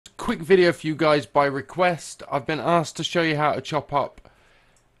quick video for you guys by request. I've been asked to show you how to chop up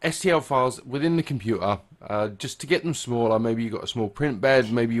STL files within the computer, just to get them smaller. Maybe you've got a small print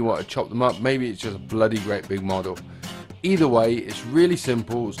bed, maybe you want to chop them up, maybe it's just a bloody great big model. Either way, it's really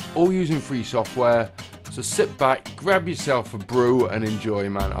simple, it's all using free software, so sit back, grab yourself a brew and enjoy,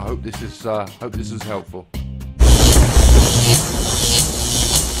 man. I hope this is helpful.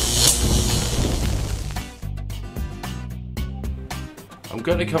 I'm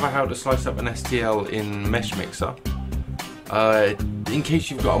going to cover how to slice up an STL in meshmixer. In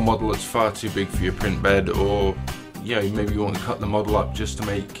case you've got a model that's far too big for your print bed, or maybe you want to cut the model up just to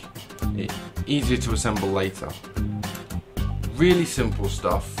make it easier to assemble later. Really simple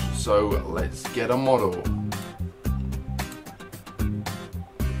stuff, so let's get a model.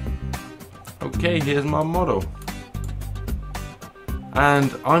 Okay, here's my model.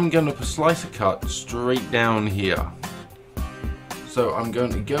 And I'm going to slice a cut straight down here. So I'm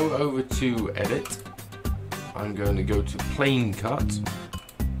going to go over to Edit, I'm going to go to Plane Cut,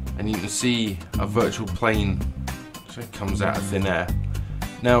 and you can see a virtual plane that comes out of thin air.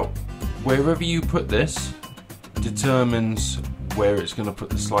 Now, wherever you put this determines where it's going to put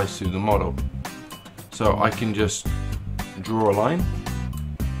the slice through the model. So I can just draw a line,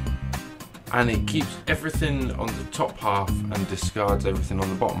 and it keeps everything on the top half and discards everything on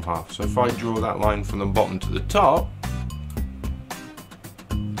the bottom half. So if I draw that line from the bottom to the top,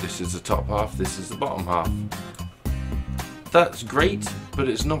 this is the top half, this is the bottom half. That's great, but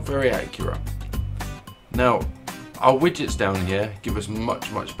it's not very accurate. Now, our widgets down here give us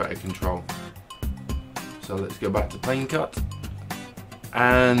much better control. So let's go back to Plane Cut,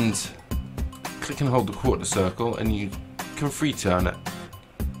 and click and hold the quarter circle, and you can free turn it.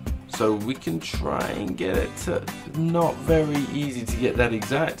 So we can try and get it to not very easy to get that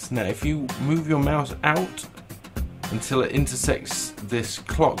exact. Now, if you move your mouse out until it intersects this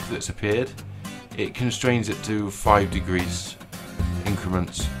clock that's appeared, it constrains it to 5 degrees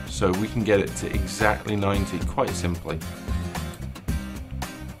increments, so we can get it to exactly 90 quite simply.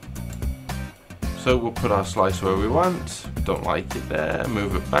 So we'll put our slice where we want. Don't like it there,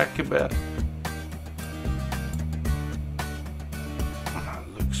 move it back a bit. That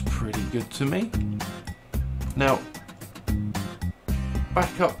looks pretty good to me. Now,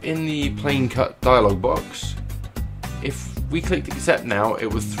 back up in the Plane Cut dialog box, if we clicked accept now, it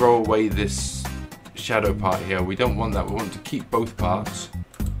would throw away this shadow part here. We don't want that, we want to keep both parts.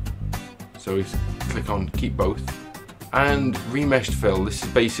 So we click on keep both. And remeshed fill, this is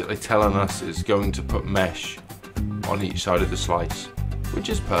basically telling us it's going to put mesh on each side of the slice, which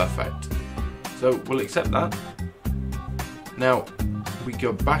is perfect. So we'll accept that. Now we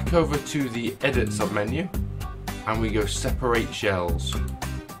go back over to the edit submenu and we go separate shells.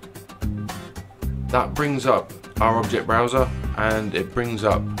 That brings up our object browser, and it brings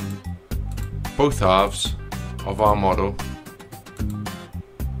up both halves of our model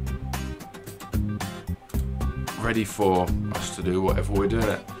ready for us to do whatever we're doing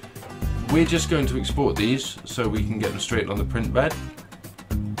it. We're just going to export these so we can get them straight on the print bed,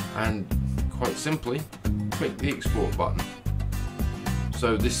 and quite simply click the export button.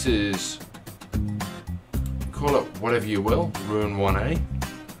 So this is, call it whatever you will, Ruin 1A,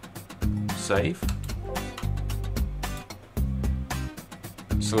 save.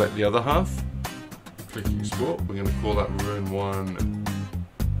 Select the other half, click export, we're going to call that Ruin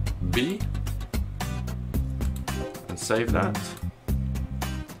 1B, and save that.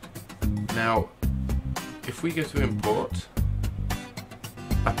 Now, if we go to import,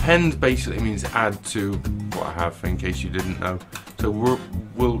 append basically means add to what I have, in case you didn't know. So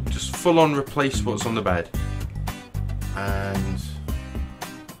we'll just full on replace what's on the bed. And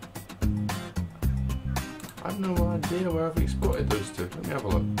I have no idea where I've exported those to. Let me have a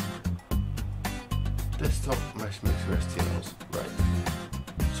look. Desktop meshmixer STLs. Right.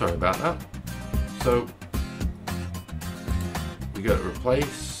 Sorry about that. So we go to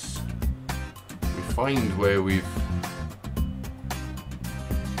replace. We find where we've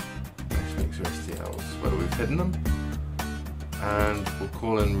meshmixer STLs, where we've hidden them, and we'll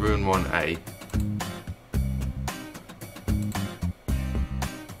call in Ruin 1A.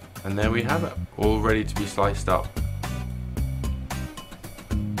 And there we have it, all ready to be sliced up.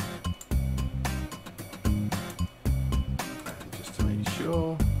 And just to make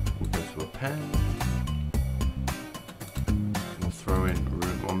sure, we'll go to append, we'll throw in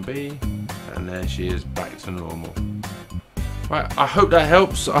Ruin 1B, and there she is, back to normal. Right, I hope that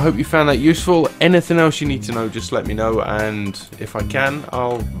helps, I hope you found that useful. Anything else you need to know, just let me know, and if I can,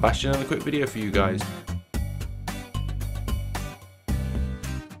 I'll bash in a quick video for you guys.